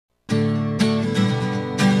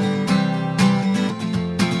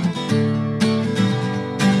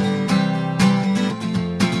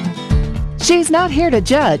She's not here to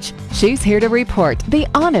judge. She's here to report the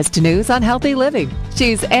honest news on healthy living.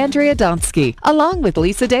 She's Andrea Donsky, along with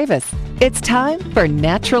Lisa Davis. It's time for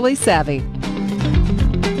Naturally Savvy.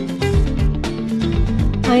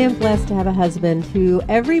 I am blessed to have a husband who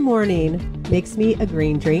every morning makes me a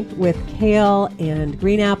green drink with kale and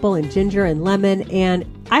green apple and ginger and lemon. And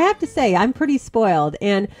I have to say, I'm pretty spoiled.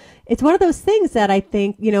 And it's one of those things that I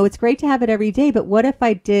think, it's great to have it every day. But what if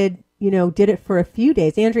I did it for a few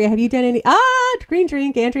days? Andrea, have you done any? Green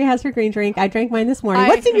drink. Andrea has her green drink. I drank mine this morning.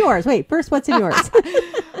 What's in yours? Wait, first, what's in yours?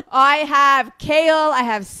 I have kale, I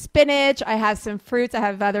have spinach, I have some fruits, I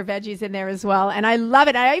have other veggies in there as well. And I love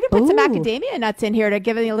it. I even put some macadamia nuts in here to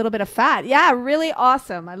give it a little bit of fat. Yeah, really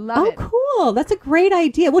awesome. I love it. Oh, cool. That's a great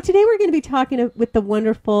idea. Well, today we're going to be talking with the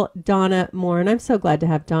wonderful Donna Morin. I'm so glad to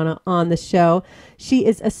have Donna on the show. She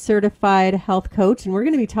is a certified health coach, and we're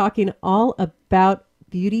going to be talking all about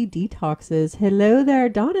beauty detoxes. Hello there,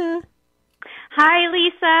 Donna. Hi,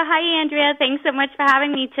 Lisa. Hi, Andrea. Thanks so much for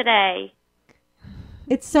having me today.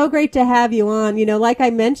 It's so great to have you on. Like I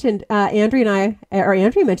mentioned, Andrea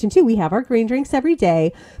mentioned too, we have our green drinks every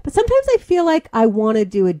day, but sometimes I feel like I want to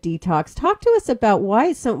do a detox. Talk to us about why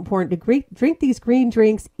it's so important to drink these green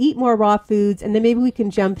drinks, eat more raw foods, and then maybe we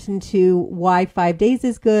can jump into why 5 days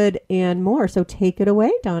is good and more. So take it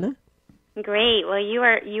away, Donna. Great. Well, you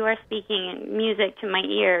are speaking music to my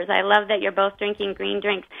ears. I love that you're both drinking green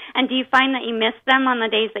drinks. And do you find that you miss them on the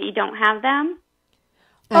days that you don't have them?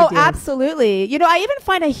 Oh, absolutely. I even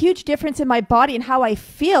find a huge difference in my body and how I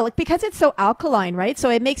feel because it's so alkaline, right? So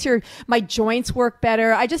it makes my joints work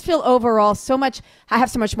better. I just feel overall I have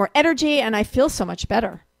so much more energy and I feel so much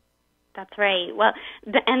better. That's right. Well,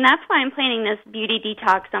 and that's why I'm planning this beauty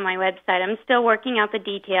detox on my website. I'm still working out the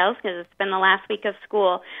details because it's been the last week of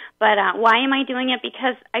school. But why am I doing it?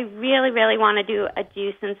 Because I really, really want to do a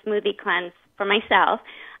juice and smoothie cleanse for myself.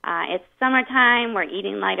 It's summertime. We're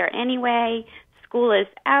eating lighter anyway. School is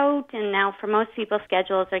out, and now for most people,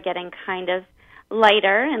 schedules are getting kind of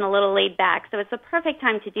lighter and a little laid back. So it's the perfect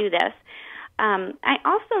time to do this. I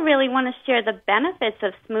also really want to share the benefits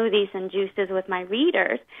of smoothies and juices with my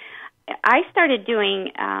readers. I started doing,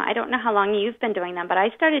 I don't know how long you've been doing them, but I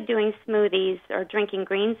started doing smoothies or drinking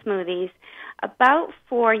green smoothies about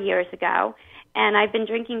 4 years ago, and I've been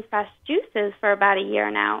drinking fresh juices for about a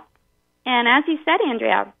year now. And as you said,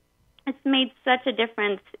 Andrea, it's made such a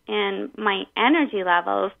difference in my energy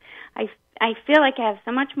levels. I feel like I have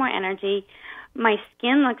so much more energy. My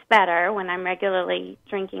skin looks better when I'm regularly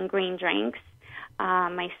drinking green drinks.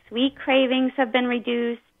 My sweet cravings have been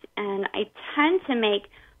reduced, and I tend to make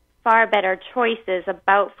far better choices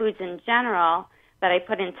about foods in general that I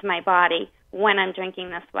put into my body when I'm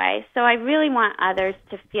drinking this way. So I really want others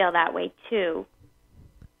to feel that way too.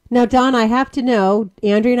 Now, Don, I have to know,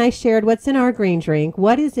 Andrea and I shared what's in our green drink.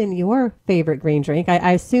 What is in your favorite green drink?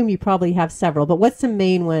 I assume you probably have several, but what's the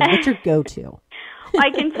main one? What's your go-to?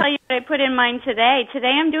 I can tell you what I put in mine today.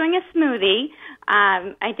 Today I'm doing a smoothie.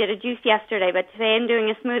 I did a juice yesterday, but today I'm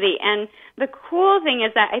doing a smoothie. And the cool thing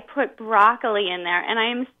is that I put broccoli in there, and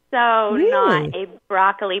I am so not a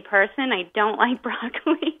broccoli person. I don't like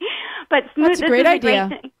broccoli. But That's a great idea.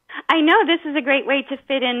 I know this is a great way to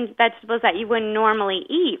fit in vegetables that you wouldn't normally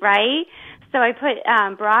eat, right? So I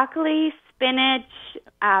put broccoli, spinach,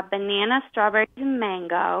 banana, strawberries, and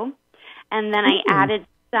mango. And then I added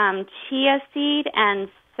some chia seed and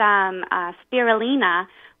some spirulina,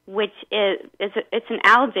 which it's an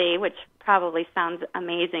algae, which probably sounds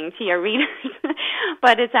amazing to your readers.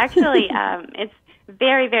 But it's actually, it's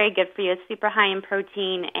very, very good for you. It's super high in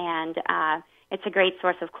protein, and it's a great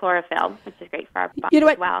source of chlorophyll, which is great for our body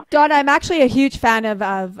as well. Donna, I'm actually a huge fan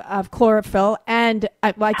of chlorophyll, and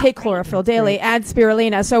I take chlorophyll daily and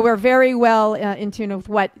spirulina, so we're very well in tune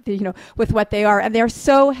with what they are, and they're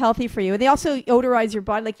so healthy for you. And they also odorize your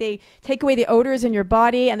body, like they take away the odors in your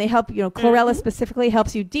body, and they help. Chlorella specifically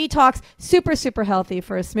helps you detox. Super, super healthy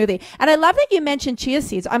for a smoothie. And I love that you mentioned chia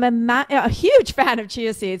seeds. I'm a huge fan of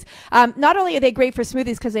chia seeds. Not only are they great for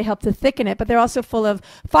smoothies because they help to thicken it, but they're also full of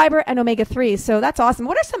fiber and omega-3s. So that's awesome.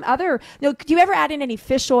 What are some other, do you ever add in any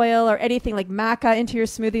fish oil or anything like maca into your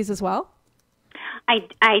smoothies as well?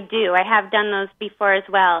 I do. I have done those before as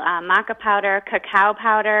well. Maca powder, cacao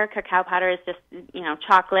powder. Cacao powder is just,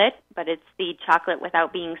 chocolate, but it's the chocolate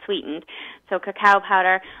without being sweetened. So cacao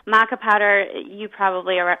powder. Maca powder, you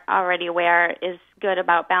probably are already aware, is good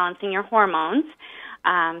about balancing your hormones.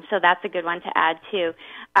 So that's a good one to add too.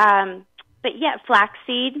 But yeah,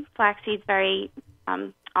 flaxseed. Flaxseed's very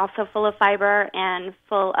also full of fiber and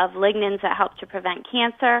full of lignans that help to prevent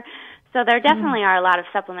cancer. So there definitely are a lot of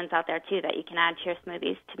supplements out there, too, that you can add to your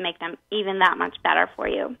smoothies to make them even that much better for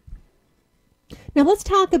you. Now let's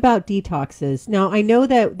talk about detoxes. Now I know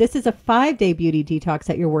that this is a 5-day beauty detox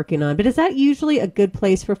that you're working on, but is that usually a good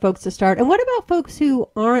place for folks to start? And what about folks who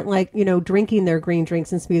aren't drinking their green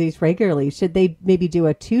drinks and smoothies regularly? Should they maybe do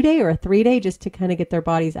a 2-day or a 3-day just to kind of get their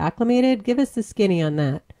bodies acclimated? Give us the skinny on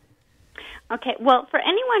that. Okay, well, for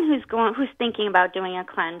anyone who's thinking about doing a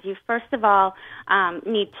cleanse, you first of all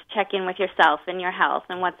need to check in with yourself and your health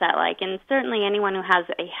and what's that like. And certainly anyone who has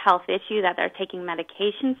a health issue that they're taking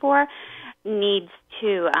medication for needs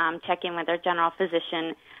to check in with their general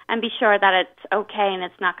physician and be sure that it's okay and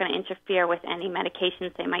it's not going to interfere with any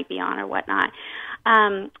medications they might be on or whatnot.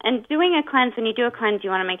 And doing a cleanse, when you do a cleanse, you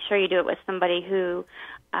want to make sure you do it with somebody who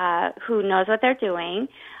knows what they're doing.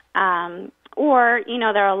 Or,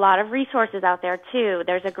 there are a lot of resources out there, too.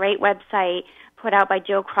 There's a great website put out by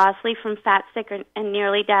Joe Crossley from Fat, Sick, and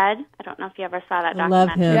Nearly Dead. I don't know if you ever saw that documentary. I love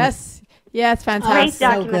him. Yes. Yeah, it's fantastic. Great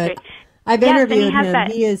documentary. So good. I've interviewed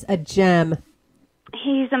him. He is a gem.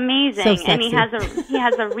 He's amazing, So sexy. and he has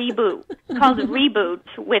a reboot called Reboot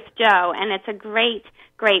with Joe, and it's a great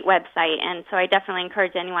website. And so I definitely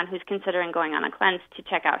encourage anyone who's considering going on a cleanse to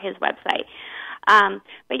check out his website.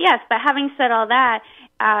 But having said all that,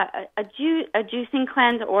 a juicing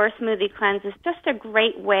cleanse or a smoothie cleanse is just a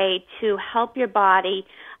great way to help your body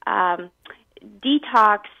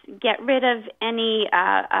detox, get rid of any.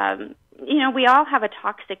 We all have a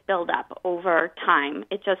toxic buildup over time.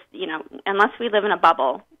 It just, unless we live in a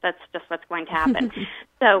bubble, that's just what's going to happen.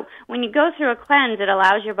 So when you go through a cleanse, it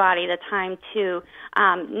allows your body the time to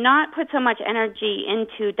not put so much energy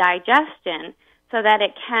into digestion so that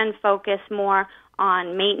it can focus more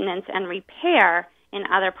on maintenance and repair in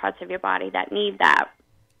other parts of your body that need that.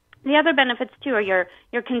 The other benefits, too, are you're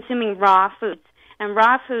consuming raw foods. And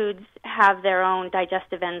raw foods have their own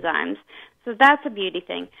digestive enzymes. So that's a beauty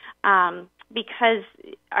thing because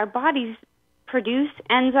our bodies produce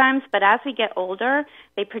enzymes, but as we get older,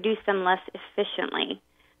 they produce them less efficiently.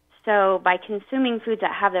 So by consuming foods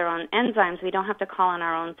that have their own enzymes, we don't have to call on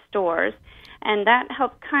our own stores. And that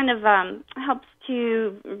helps helps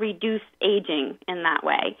to reduce aging in that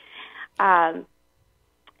way.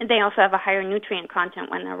 They also have a higher nutrient content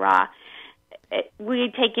when they're raw.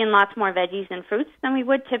 We take in lots more veggies and fruits than we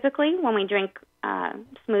would typically when we drink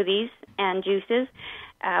smoothies and juices.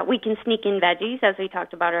 We can sneak in veggies, as we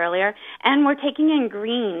talked about earlier, and we're taking in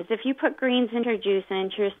greens. If you put greens into your juice and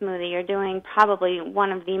into your smoothie, you're doing probably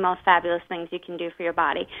one of the most fabulous things you can do for your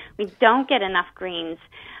body. We don't get enough greens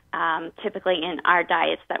typically in our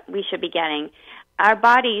diets that we should be getting. Our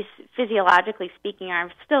bodies, physiologically speaking,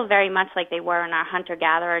 are still very much like they were in our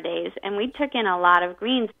hunter-gatherer days, and we took in a lot of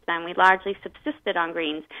greens then. We largely subsisted on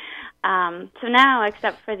greens. So now,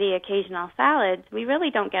 except for the occasional salads, we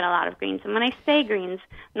really don't get a lot of greens. And when I say greens,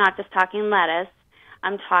 I'm not just talking lettuce.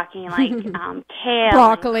 I'm talking like kale,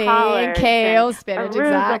 broccoli, and kale, spinach,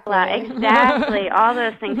 exactly, all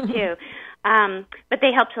those things too. But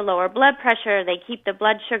they help to lower blood pressure, they keep the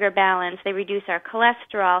blood sugar balanced, they reduce our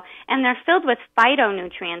cholesterol, and they're filled with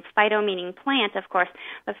phytonutrients, phyto meaning plant, of course,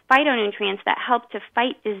 but phytonutrients that help to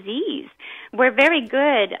fight disease. We're very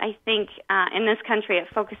good, I think, in this country at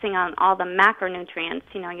focusing on all the macronutrients,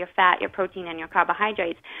 your fat, your protein, and your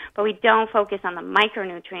carbohydrates, but we don't focus on the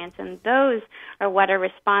micronutrients, and those are what are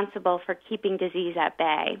responsible for keeping disease at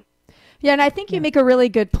bay. Yeah, and I think you make a really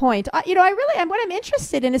good point. I really am. What I'm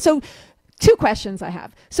interested in is two questions I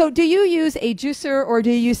have. So do you use a juicer or do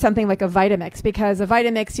you use something like a Vitamix? Because a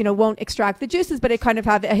Vitamix, won't extract the juices, but it kind of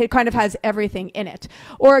has everything in it.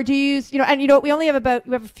 Or do you use, we only have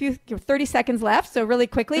we have a few 30 seconds left. So really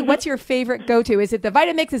quickly, Mm-hmm. What's your favorite go-to? Is it the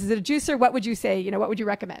Vitamix? Is it a juicer? What would you say? What would you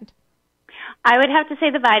recommend? I would have to say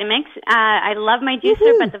the Vitamix. I love my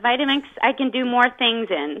juicer, but the Vitamix I can do more things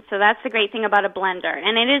in. So that's the great thing about a blender.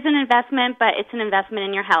 And it is an investment, but it's an investment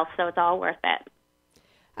in your health, so it's all worth it.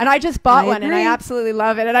 And I just bought one, and I absolutely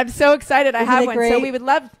love it. And I'm so excited I have one. Great? So we would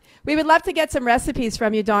love to get some recipes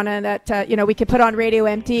from you, Donna, that we could put on Radio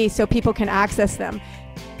MD so people can access them.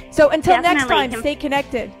 So until next time, stay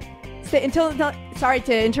connected. Sorry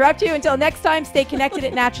to interrupt you. Until next time, stay connected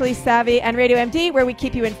at Naturally Savvy and Radio MD, where we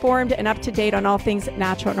keep you informed and up to date on all things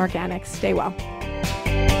natural and organic. Stay well.